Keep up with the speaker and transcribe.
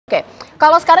Oke,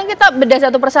 kalau sekarang kita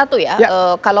bedah satu persatu ya.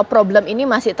 Kalau problem ini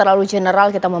masih terlalu general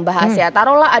kita membahas ya.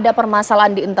 Taruhlah ada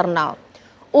permasalahan di internal.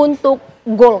 Untuk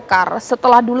Golkar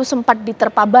setelah dulu sempat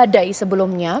diterpa badai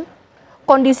sebelumnya,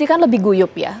 kondisi kan lebih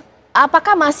guyup ya.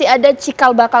 Apakah masih ada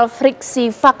cikal bakal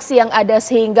friksi faksi yang ada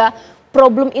sehingga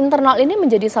problem internal ini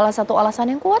menjadi salah satu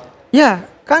alasan yang kuat? Ya,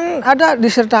 kan ada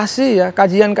disertasi ya,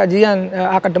 kajian-kajian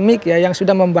akademik ya yang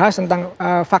sudah membahas tentang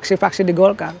faksi-faksi di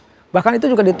Golkar. Bahkan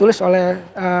itu juga ditulis oleh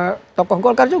tokoh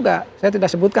Golkar juga. Saya tidak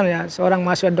sebutkan ya, seorang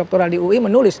mahasiswa doktoral di UI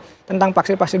menulis tentang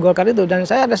faksi-faksi Golkar itu. Dan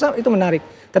saya rasa itu menarik.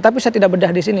 Tetapi saya tidak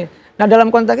bedah di sini. Nah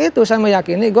dalam konteks itu saya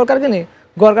meyakini Golkar gini.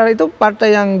 Golkar itu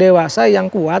partai yang dewasa,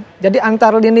 yang kuat. Jadi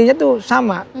antar lininya itu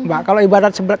sama, Mbak. Kalau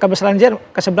ibarat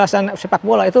kesebelasan sepak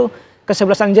bola itu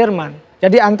kesebelasan Jerman.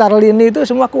 Jadi antar lini itu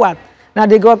semua kuat. Nah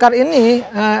di Golkar ini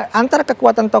antar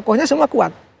kekuatan tokohnya semua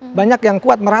kuat. Banyak yang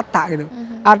kuat merata gitu.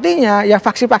 Artinya ya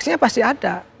faksi-faksinya pasti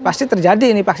ada. Pasti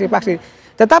terjadi ini faksi-faksi.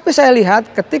 Tetapi saya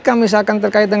lihat ketika misalkan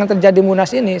terkait dengan terjadi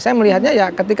Munas ini, saya melihatnya ya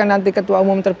ketika nanti ketua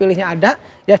umum terpilihnya ada,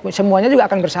 ya semuanya juga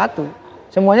akan bersatu.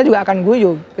 Semuanya juga akan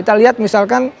guyup. Kita lihat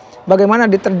misalkan bagaimana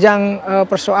diterjang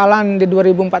persoalan di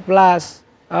 2014,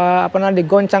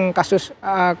 digoncang kasus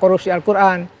korupsi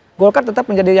Al-Quran. Golkar tetap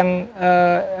menjadi yang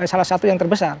salah satu yang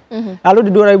terbesar. Lalu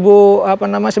di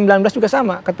 2019 juga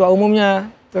sama, ketua umumnya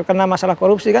terkena masalah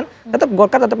korupsi kan, tetap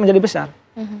Golkar tetap menjadi besar.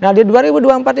 Nah di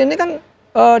 2024 ini kan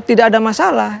tidak ada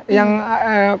masalah, yang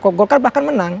Golkar bahkan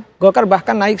menang, Golkar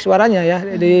bahkan naik suaranya ya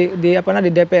di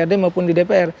DPRD maupun di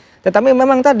DPR. Tetapi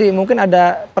memang tadi mungkin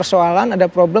ada persoalan, ada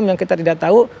problem yang kita tidak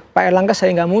tahu, Pak Airlangga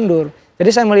sehingga mundur. Jadi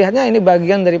saya melihatnya ini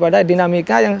bagian daripada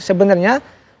dinamika yang sebenarnya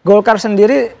Golkar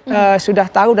sendiri sudah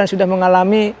tahu dan sudah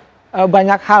mengalami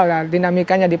banyak hal kan,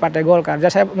 dinamikanya di Partai Golkar.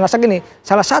 Jadi saya merasa gini,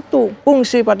 salah satu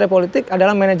fungsi partai politik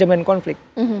adalah manajemen konflik,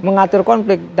 mengatur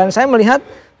konflik. Dan saya melihat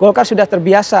Golkar sudah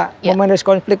terbiasa memanage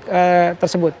konflik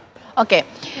tersebut. Oke,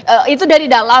 itu dari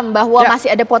dalam bahwa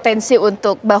masih ada potensi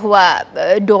untuk bahwa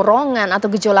dorongan atau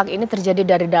gejolak ini terjadi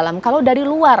dari dalam. Kalau dari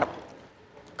luar,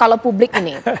 kalau publik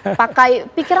ini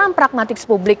pakai pikiran pragmatis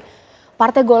publik,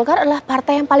 Partai Golkar adalah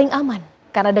partai yang paling aman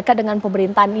karena dekat dengan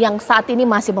pemerintahan yang saat ini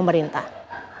masih pemerintah.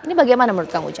 Ini bagaimana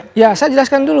menurut Kang Ujang? Ya, saya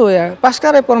jelaskan dulu ya.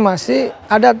 Pasca reformasi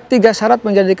ada 3 syarat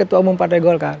menjadi ketua umum Partai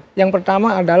Golkar. Yang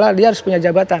pertama adalah dia harus punya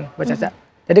jabatan, Mbak Caca.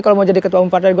 Jadi kalau mau jadi ketua umum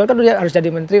Partai Golkar dia harus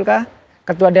jadi menteri kah,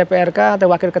 ketua DPR kah, atau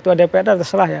wakil ketua DPR,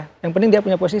 terserah ya. Yang penting dia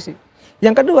punya posisi.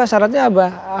 Yang kedua syaratnya apa?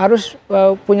 Harus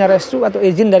punya restu atau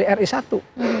izin dari RI 1.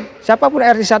 Siapapun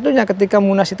RI 1-nya ketika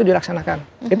Munas itu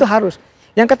dilaksanakan. Itu harus.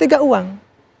 Yang ketiga uang.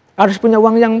 Harus punya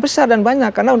uang yang besar dan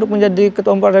banyak. Karena untuk menjadi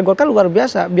ketua umum Partai Golkar luar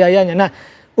biasa biayanya. Nah,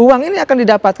 uang ini akan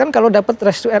didapatkan kalau dapat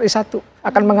restu RI 1.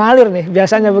 Akan mengalir nih,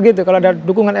 biasanya begitu. Kalau ada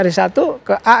dukungan RI 1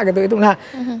 ke A gitu. Nah,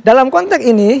 dalam konteks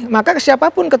ini, maka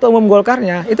siapapun ketua umum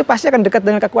Golkarnya, itu pasti akan dekat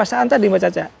dengan kekuasaan tadi, Mbak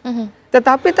Caca.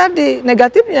 Tetapi tadi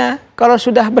negatifnya, kalau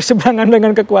sudah berseberangan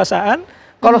dengan kekuasaan,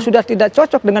 kalau sudah tidak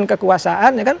cocok dengan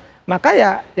kekuasaan, ya kan, maka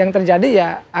ya yang terjadi ya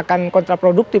akan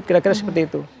kontraproduktif, kira-kira seperti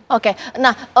itu. Oke,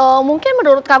 nah mungkin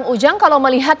menurut Kang Ujang kalau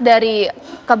melihat dari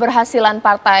keberhasilan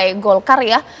Partai Golkar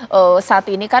ya saat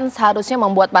ini kan seharusnya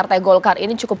membuat Partai Golkar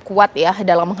ini cukup kuat ya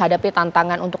dalam menghadapi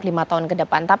tantangan untuk 5 tahun ke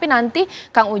depan. Tapi nanti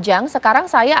Kang Ujang, sekarang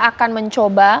saya akan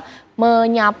mencoba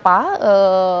menyapa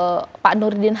Pak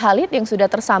Nurdin Halid yang sudah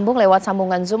tersambung lewat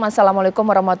sambungan Zoom. Assalamualaikum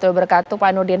warahmatullahi wabarakatuh,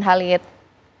 Pak Nurdin Halid.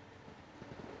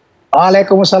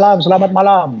 Waalaikumsalam, selamat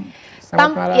malam.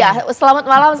 Selamat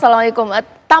malam, Assalamualaikum.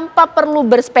 Tanpa perlu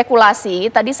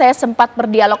berspekulasi, tadi saya sempat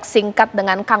berdialog singkat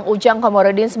dengan Kang Ujang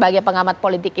Komarudin sebagai pengamat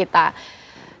politik kita.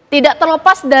 Tidak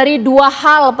terlepas dari 2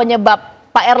 hal penyebab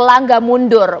Pak Airlangga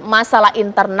mundur, masalah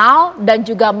internal dan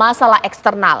juga masalah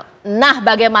eksternal. Nah,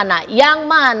 bagaimana? Yang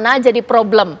mana jadi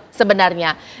problem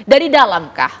sebenarnya? Dari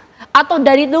dalam kah? Atau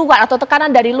dari luar, atau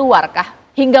tekanan dari luar kah?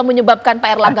 Hingga menyebabkan Pak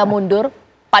Airlangga mundur,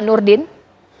 Pak Nurdin?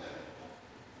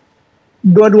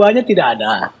 Dua-duanya tidak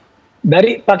ada.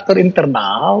 Dari faktor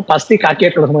internal, pasti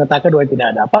kakek kalau mengatakan dua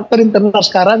tidak ada. Faktor internal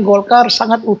sekarang Golkar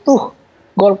sangat utuh,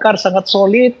 Golkar sangat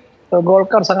solid,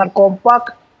 Golkar sangat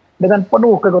kompak, dengan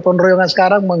penuh kegotong royongan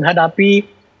sekarang menghadapi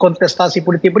kontestasi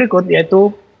politik berikut, yaitu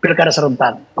pilkada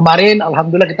serentak. Kemarin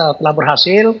alhamdulillah kita telah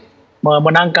berhasil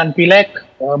memenangkan pileg,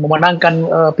 memenangkan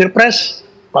pilpres,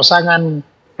 pasangan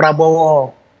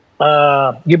Prabowo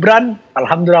Gibran.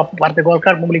 Alhamdulillah Partai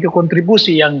Golkar memiliki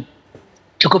kontribusi yang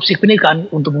cukup signifikan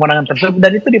untuk pemenangan tersebut,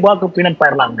 dan itu di bawah kepemimpinan Pak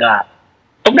Airlangga.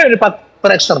 Kemudian dari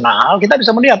faktor eksternal, kita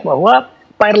bisa melihat bahwa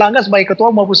Pak Airlangga sebagai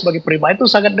ketua maupun sebagai pribadi itu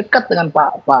sangat dekat dengan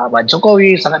Pak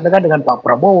Jokowi, sangat dekat dengan Pak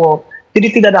Prabowo.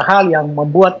 Jadi tidak ada hal yang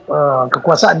membuat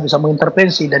kekuasaan bisa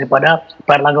mengintervensi daripada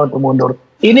Pak Airlangga untuk mundur.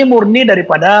 Ini murni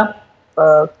daripada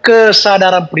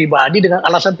kesadaran pribadi dengan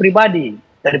alasan pribadi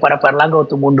daripada Pak Airlangga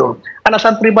untuk mundur.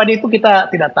 Alasan pribadi itu kita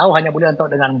tidak tahu, hanya boleh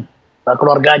untuk dengan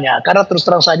keluarganya. Karena terus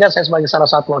terang saja saya sebagai salah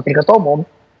satu wakil ketua umum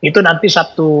itu nanti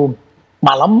Sabtu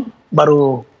malam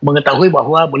baru mengetahui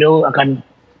bahwa beliau akan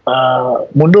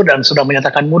mundur dan sudah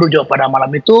menyatakan mundur juga pada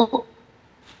malam itu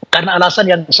karena alasan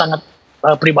yang sangat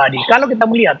pribadi. Kalau kita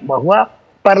melihat bahwa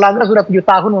Pak Airlangga sudah 7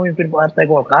 tahun memimpin Partai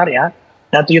Golkar ya,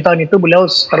 dan 7 tahun itu beliau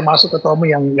termasuk ketua umum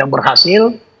yang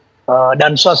berhasil,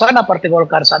 dan suasana Partai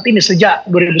Golkar saat ini sejak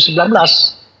 2019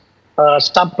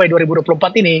 sampai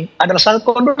 2024 ini adalah sangat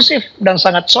kondusif dan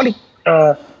sangat solid,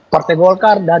 Partai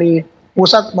Golkar dari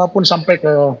pusat maupun sampai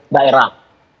ke daerah.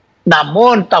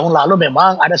 Namun tahun lalu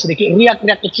memang ada sedikit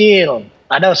riak-riak kecil,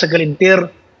 ada segelintir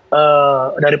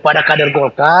daripada kader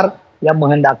Golkar yang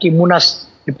menghendaki Munas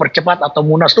dipercepat atau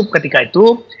Munaslup ketika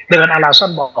itu dengan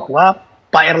alasan bahwa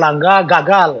Pak Airlangga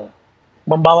gagal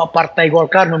membawa Partai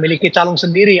Golkar memiliki calon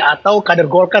sendiri atau kader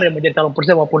Golkar yang menjadi calon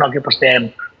presiden maupun wakil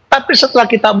presiden. Tapi setelah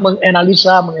kita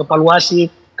menganalisa, mengevaluasi,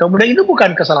 kemudian itu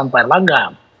bukan kesalahan Pak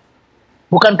Airlangga.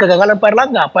 Bukan kegagalan Pak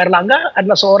Airlangga. Pak Airlangga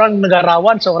adalah seorang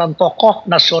negarawan, seorang tokoh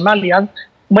nasional yang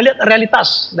melihat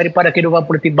realitas daripada kehidupan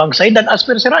politik bangsa ini dan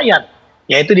aspirasi rakyat.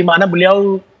 Yaitu di mana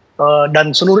beliau dan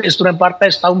seluruh instrumen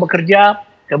partai setahun bekerja,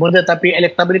 kemudian tapi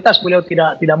elektabilitas beliau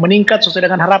tidak meningkat sesuai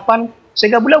dengan harapan,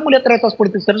 sehingga beliau melihat realitas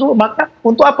politik tersebut, maka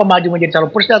untuk apa maju menjadi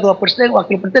calon presiden atau presiden,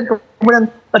 wakil presiden,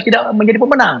 kemudian tidak menjadi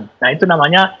pemenang. Nah itu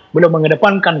namanya beliau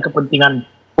mengedepankan kepentingan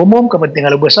umum,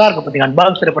 kepentingan lebih besar, kepentingan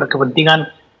bangsa daripada kepentingan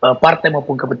partai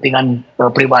maupun kepentingan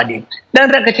pribadi. Dan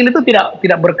rakyat kecil itu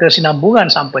tidak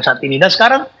berkesinambungan sampai saat ini. Dan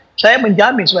sekarang saya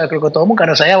menjamin sebagai wakil ketua umum,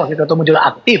 karena saya wakil ketua umum juga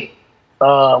aktif,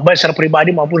 baik secara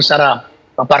pribadi maupun secara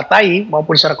partai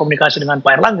maupun secara komunikasi dengan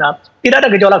Pak Airlangga, tidak ada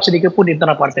gejolak sedikit pun di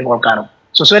internal Partai Golkar.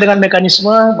 Sesuai dengan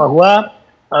mekanisme bahwa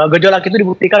gejolak itu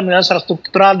dibuktikan dengan secara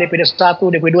struktural DPD 1,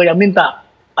 DPD 2 yang minta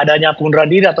adanya pengunduran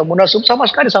diri atau munaslup, sama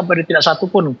sekali sampai tidak satu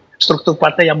pun struktur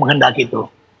partai yang menghendaki itu.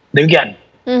 Demikian.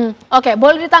 Oke,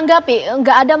 boleh ditanggapi,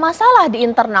 nggak ada masalah di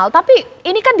internal, tapi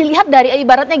ini kan dilihat dari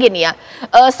ibaratnya gini ya,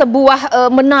 sebuah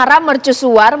menara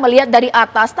mercusuar melihat dari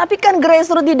atas, tapi kan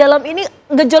grassroots di dalam ini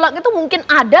gejolak itu mungkin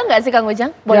ada nggak sih Kang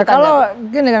Ujang? Boleh ya kalau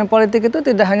gini kan, politik itu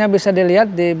tidak hanya bisa dilihat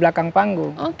di belakang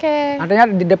panggung. Oke.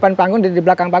 Artinya di depan panggung, di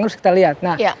belakang panggung kita lihat.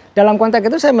 Nah, dalam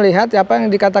konteks itu saya melihat apa yang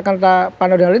dikatakan Pak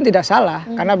Nurdin Halid tidak salah,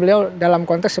 karena beliau dalam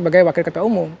konteks sebagai wakil ketua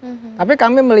umum. Tapi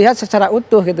kami melihat secara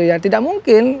utuh gitu ya, tidak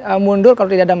mungkin mundur kalau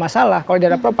tidak ada masalah, kalau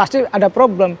tidak ada problem, pasti ada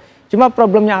problem. Cuma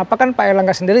problemnya apa kan Pak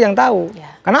Airlangga sendiri yang tahu.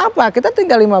 Karena apa? Kita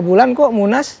tinggal 5 bulan kok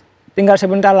Munas, tinggal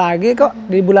sebentar lagi kok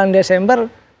di bulan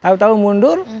Desember, tahu-tahu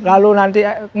mundur, lalu nanti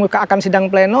akan sidang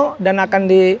pleno dan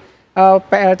akan di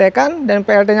PLT-kan, dan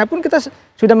PLT-nya pun kita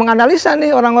sudah menganalisa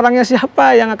nih orang-orangnya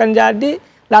siapa yang akan jadi,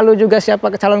 lalu juga siapa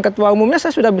calon ketua umumnya,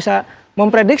 saya sudah bisa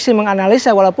memprediksi,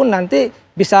 menganalisa, walaupun nanti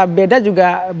bisa beda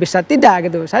juga bisa tidak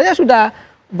gitu. Saya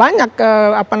sudah banyak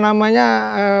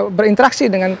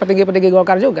berinteraksi dengan petinggi-petinggi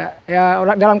Golkar juga. Ya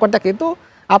dalam konteks itu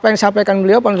apa yang disampaikan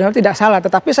beliau Pak Nurdin tidak salah,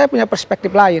 tetapi saya punya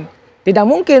perspektif lain. Tidak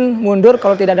mungkin mundur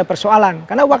kalau tidak ada persoalan,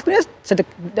 karena waktunya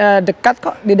dekat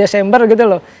kok di Desember gitu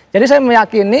loh. Jadi saya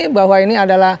meyakini bahwa ini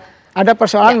adalah ada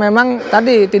persoalan, memang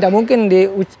tadi tidak mungkin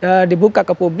dibuka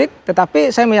ke publik, tetapi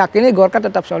saya meyakini Golkar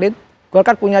tetap solid.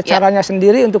 Golkar punya caranya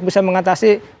sendiri untuk bisa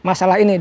mengatasi masalah ini.